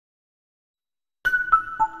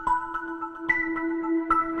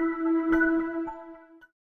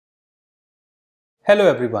Hello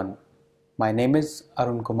everyone, my name is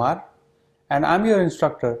Arun Kumar and I'm your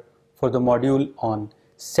instructor for the module on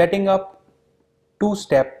setting up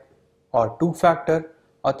two-step or two-factor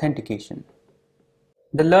authentication.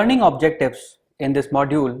 The learning objectives in this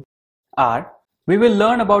module are: we will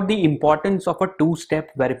learn about the importance of a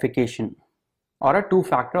two-step verification or a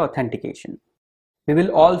two-factor authentication. We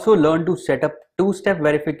will also learn to set up two-step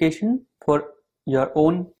verification for your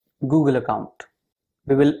own Google account.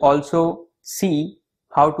 We will also see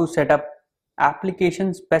how to set up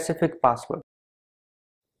application specific password.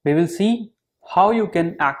 We will see how you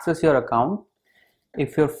can access your account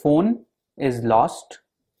if your phone is lost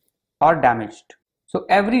or damaged. So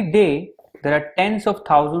every day there are tens of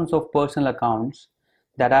thousands of personal accounts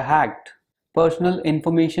that are hacked. Personal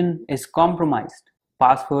information is compromised,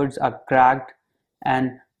 passwords are cracked,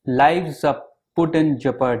 and lives are put in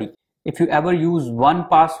jeopardy. If you ever use one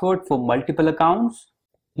password for multiple accounts,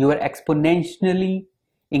 you are exponentially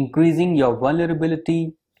increasing your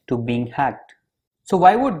vulnerability to being hacked. So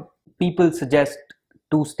why would people suggest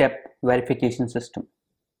two-step verification system?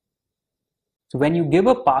 So when you give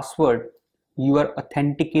a password, you are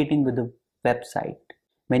authenticating with the website.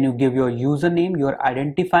 When you give your username, you are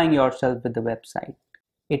identifying yourself with the website.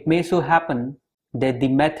 It may so happen that the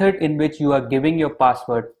method in which you are giving your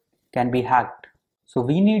password can be hacked. So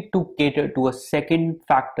we need to cater to a second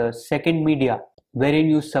factor, second media, wherein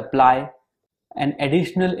you supply an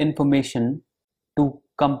additional information to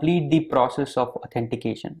complete the process of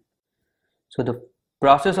authentication. So the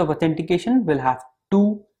process of authentication will have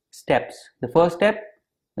two steps. The first step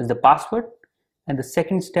is the password, and the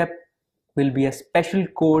second step will be a special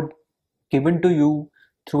code given to you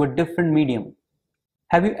through a different medium.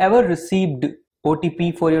 Have you ever received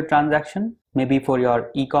OTP for your transaction? Maybe for your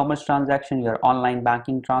e-commerce transaction, your online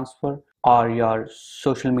banking transfer, or your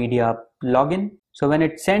social media login. So when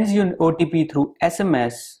it sends you an OTP through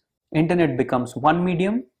SMS, internet becomes one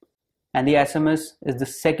medium and the SMS is the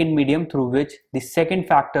second medium through which the second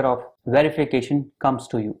factor of verification comes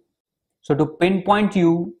to you. So to pinpoint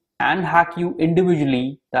you and hack you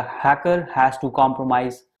individually, the hacker has to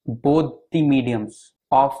compromise both the mediums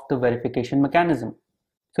of the verification mechanism.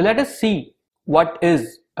 So let us see what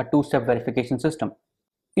is a two-step verification system.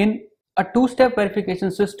 In a two-step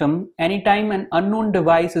verification system, anytime an unknown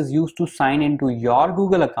device is used to sign into your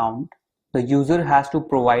Google account, the user has to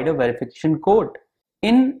provide a verification code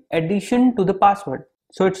in addition to the password.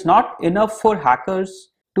 So it's not enough for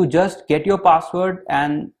hackers to just get your password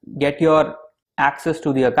and get your access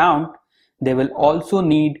to the account. They will also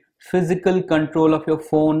need physical control of your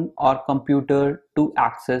phone or computer to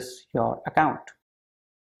access your account.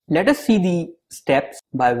 Let us see the steps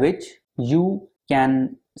by which you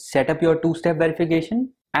can set up your two-step verification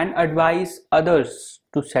and advise others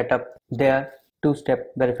to set up their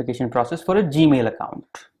two-step verification process for a Gmail account.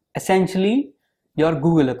 Essentially, your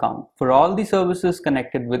Google account for all the services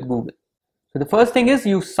connected with Google. So the first thing is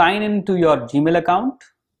you sign into your Gmail account.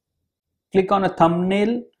 Click on a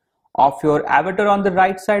thumbnail of your avatar on the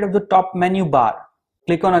right side of the top menu bar.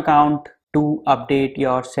 Click on account to update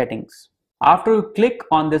your settings. After you click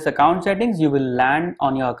on this account settings, you will land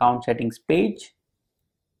on your account settings page.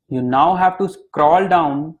 You now have to scroll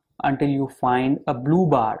down until you find a blue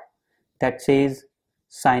bar that says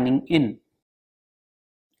signing in.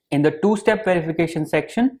 In the two-step verification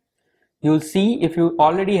section, you'll see if you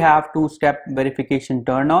already have two-step verification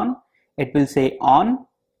turned on, it will say on.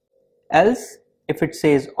 Else, if it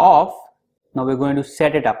says off, now we're going to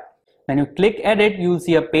set it up. When you click edit, you'll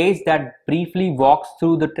see a page that briefly walks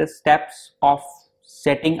through the steps of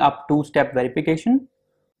setting up two-step verification.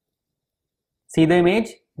 See the image,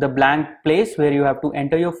 the blank place where you have to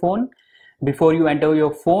enter your phone. Before you enter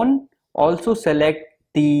your phone, also select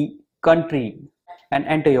the country and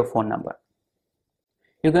enter your phone number.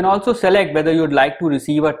 You can also select whether you'd like to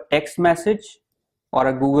receive a text message or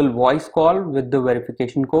a Google voice call with the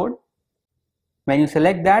verification code. When you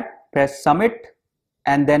select that, press submit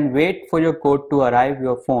and then wait for your code to arrive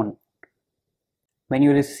your phone. When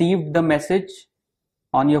you receive the message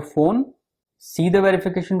on your phone, see the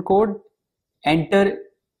verification code, enter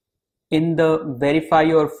in the verify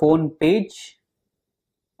your phone page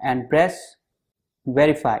and press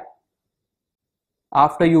verify.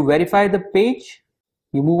 After you verify the page,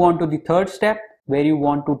 you move on to the third step where you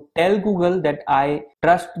want to tell Google that I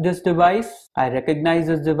trust this device, I recognize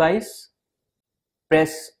this device.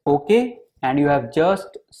 Press OK and you have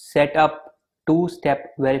just set up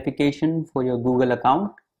two-step verification for your Google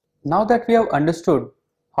account. Now that we have understood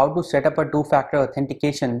how to set up a two-factor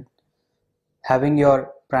authentication having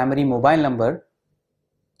your primary mobile number,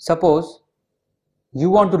 suppose you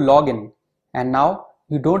want to log in and now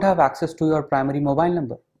you don't have access to your primary mobile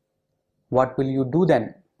number. What will you do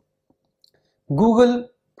then? Google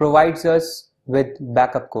provides us with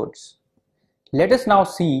backup codes. Let us now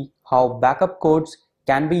see how backup codes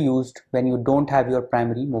can be used when you don't have your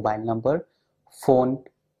primary mobile number phone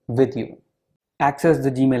with you. Access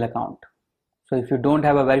the Gmail account. So if you don't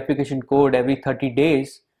have a verification code every 30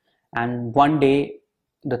 days and one day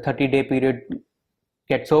the 30-day period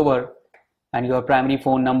gets over and your primary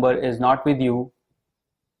phone number is not with you,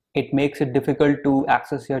 it makes it difficult to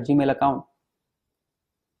access your Gmail account,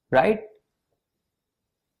 right?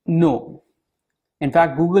 No. In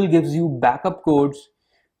fact, Google gives you backup codes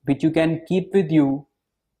which you can keep with you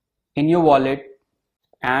in your wallet,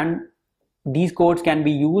 and these codes can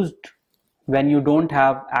be used when you don't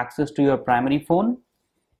have access to your primary phone,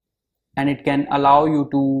 and it can allow you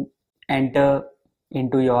to enter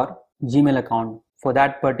into your Gmail account for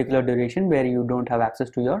that particular duration where you don't have access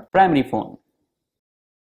to your primary phone.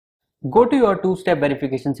 Go to your two-step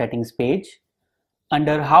verification settings page.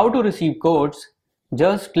 Under how to receive codes,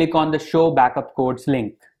 just click on the show backup codes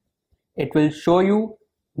link. It will show you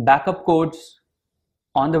backup codes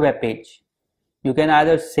on the web page. You can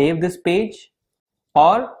either save this page,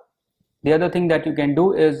 or the other thing that you can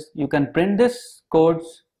do is you can print this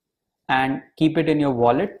codes and keep it in your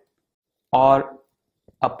wallet or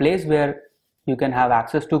a place where you can have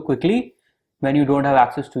access to quickly when you don't have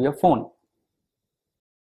access to your phone.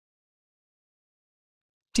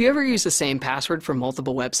 Do you ever use the same password for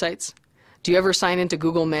multiple websites? Do you ever sign into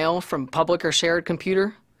Google Mail from public or shared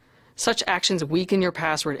computer? Such actions weaken your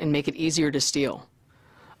password and make it easier to steal.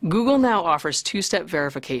 Google now offers two-step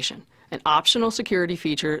verification, an optional security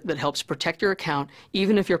feature that helps protect your account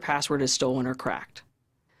even if your password is stolen or cracked.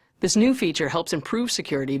 This new feature helps improve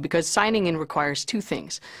security because signing in requires two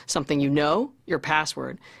things: something you know, your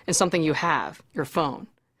password, and something you have, your phone.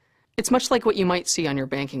 It's much like what you might see on your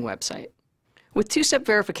banking website. With two-step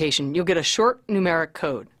verification, you'll get a short numeric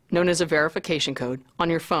code, known as a verification code, on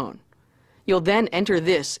your phone. You'll then enter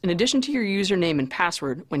this in addition to your username and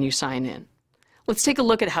password when you sign in. Let's take a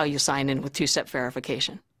look at how you sign in with two-step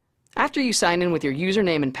verification. After you sign in with your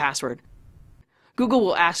username and password, Google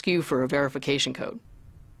will ask you for a verification code.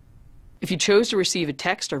 If you chose to receive a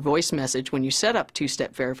text or voice message when you set up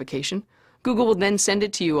two-step verification, Google will then send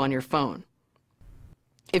it to you on your phone.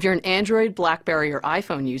 If you're an Android, BlackBerry, or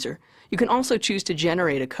iPhone user, you can also choose to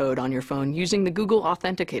generate a code on your phone using the Google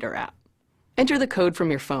Authenticator app. Enter the code from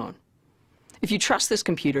your phone. If you trust this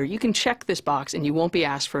computer, you can check this box and you won't be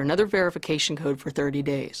asked for another verification code for 30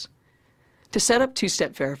 days. To set up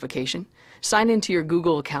two-step verification, sign into your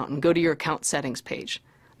Google account and go to your account settings page.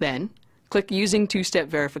 Then, click Using Two-Step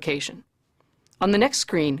Verification. On the next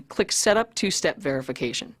screen, click Set up Two-Step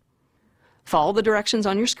Verification. Follow the directions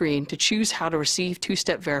on your screen to choose how to receive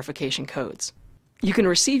two-step verification codes. You can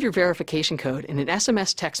receive your verification code in an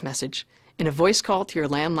SMS text message, in a voice call to your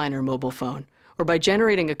landline or mobile phone, or by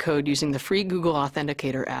generating a code using the free Google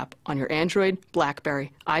Authenticator app on your Android,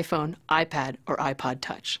 BlackBerry, iPhone, iPad, or iPod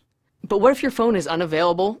Touch. But what if your phone is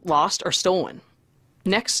unavailable, lost, or stolen?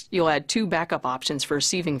 Next, you'll add two backup options for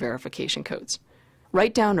receiving verification codes.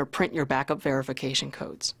 Write down or print your backup verification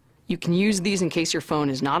codes. You can use these in case your phone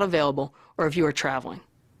is not available or if you are traveling.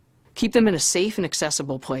 Keep them in a safe and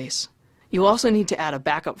accessible place. You'll also need to add a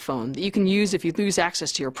backup phone that you can use if you lose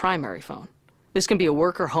access to your primary phone. This can be a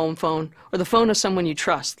work or home phone, or the phone of someone you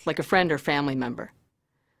trust, like a friend or family member.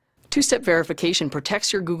 Two-step verification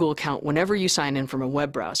protects your Google account whenever you sign in from a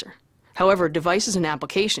web browser. However, devices and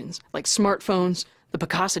applications, like smartphones, the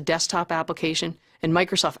Picasa desktop application, and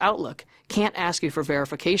Microsoft Outlook, can't ask you for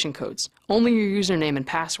verification codes, only your username and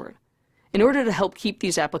password. In order to help keep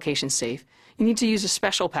these applications safe, you need to use a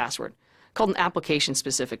special password, called an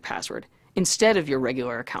application-specific password, instead of your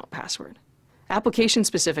regular account password.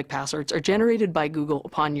 Application-specific passwords are generated by Google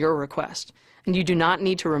upon your request, and you do not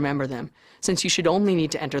need to remember them, since you should only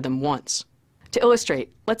need to enter them once. To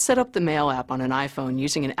illustrate, let's set up the Mail app on an iPhone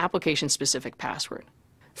using an application-specific password.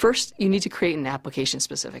 First, you need to create an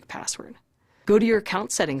application-specific password. Go to your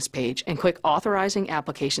account settings page and click Authorizing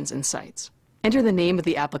Applications and Sites. Enter the name of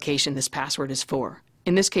the application this password is for,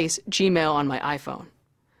 in this case, Gmail on my iPhone.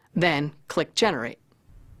 Then, click Generate.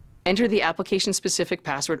 Enter the application-specific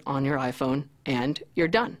password on your iPhone, and you're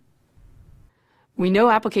done. We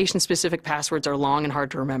know application-specific passwords are long and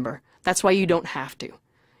hard to remember. That's why you don't have to.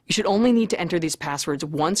 You should only need to enter these passwords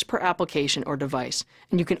once per application or device,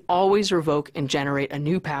 and you can always revoke and generate a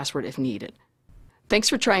new password if needed. Thanks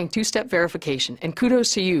for trying two-step verification, and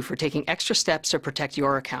kudos to you for taking extra steps to protect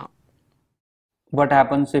your account. What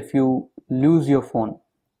happens if you lose your phone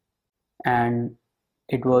and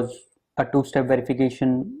it was a two-step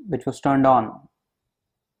verification which was turned on?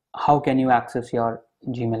 how can you access your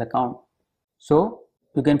Gmail account. So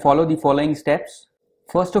you can follow the following steps.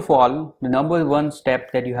 First of all, the number one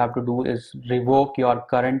step that you have to do is revoke your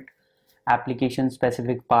current application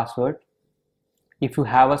specific password. If you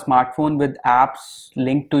have a smartphone with apps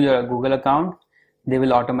linked to your Google account, they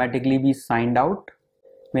will automatically be signed out.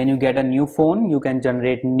 When you get a new phone, you can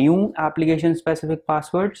generate new application specific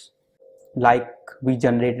passwords like we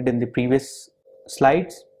generated in the previous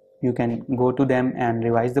slides. You can go to them and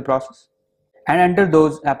revise the process and enter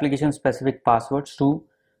those application specific passwords to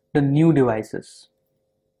the new devices.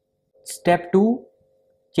 Step 2,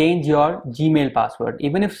 change your Gmail password.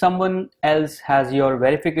 Even if someone else has your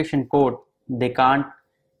verification code, they can't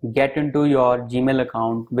get into your Gmail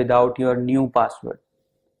account without your new password.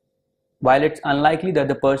 While it's unlikely that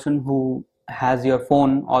the person who has your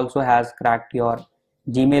phone also has cracked your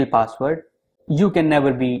Gmail password, you can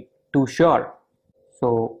never be too sure.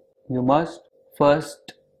 So you must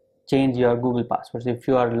first change your Google passwords. If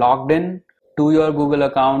you are logged in to your Google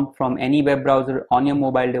account from any web browser on your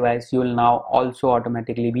mobile device, you will now also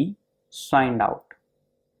automatically be signed out.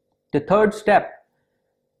 The third step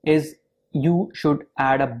is you should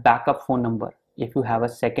add a backup phone number if you have a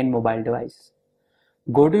second mobile device.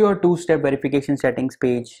 Go to your two-step verification settings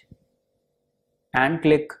page and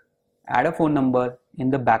click add a phone number in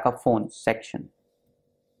the backup phones section.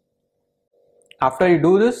 After you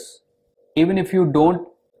do this, even if you don't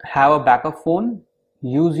have a backup phone,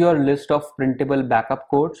 use your list of printable backup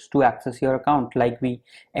codes to access your account like we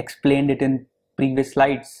explained it in previous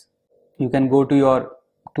slides. You can go to your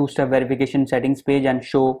two-step verification settings page and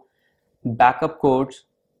show backup codes,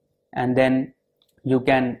 and then you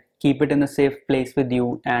can keep it in a safe place with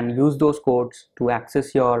you and use those codes to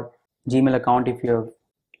access your Gmail account if you have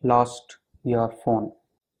lost your phone.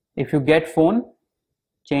 If you get phone,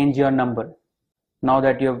 change your number. Now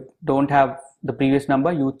that you don't have the previous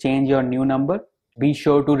number, you change your new number. Be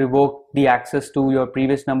sure to revoke the access to your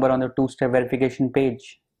previous number on the two-step verification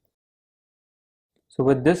page. So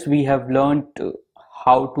with this, we have learned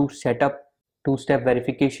how to set up two-step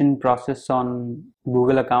verification process on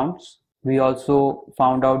Google accounts. We also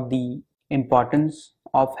found out the importance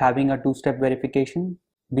of having a two-step verification.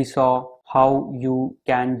 We saw how you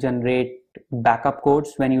can generate backup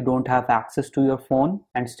codes when you don't have access to your phone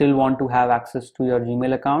and still want to have access to your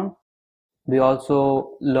Gmail account. We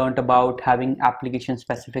also learned about having application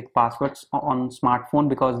specific passwords on smartphone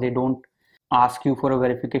because they don't ask you for a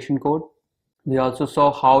verification code. We also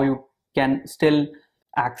saw how you can still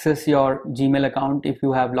access your Gmail account if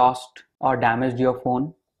you have lost or damaged your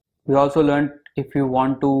phone. We also learned if you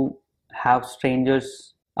want to have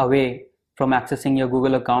strangers away from accessing your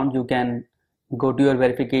Google account, you can go to your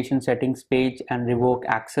verification settings page and revoke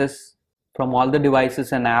access from all the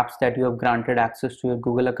devices and apps that you have granted access to your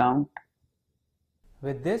Google account.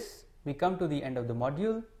 With this, we come to the end of the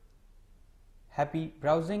module. Happy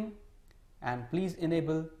browsing, and please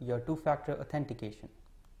enable your two-factor authentication.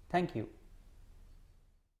 Thank you.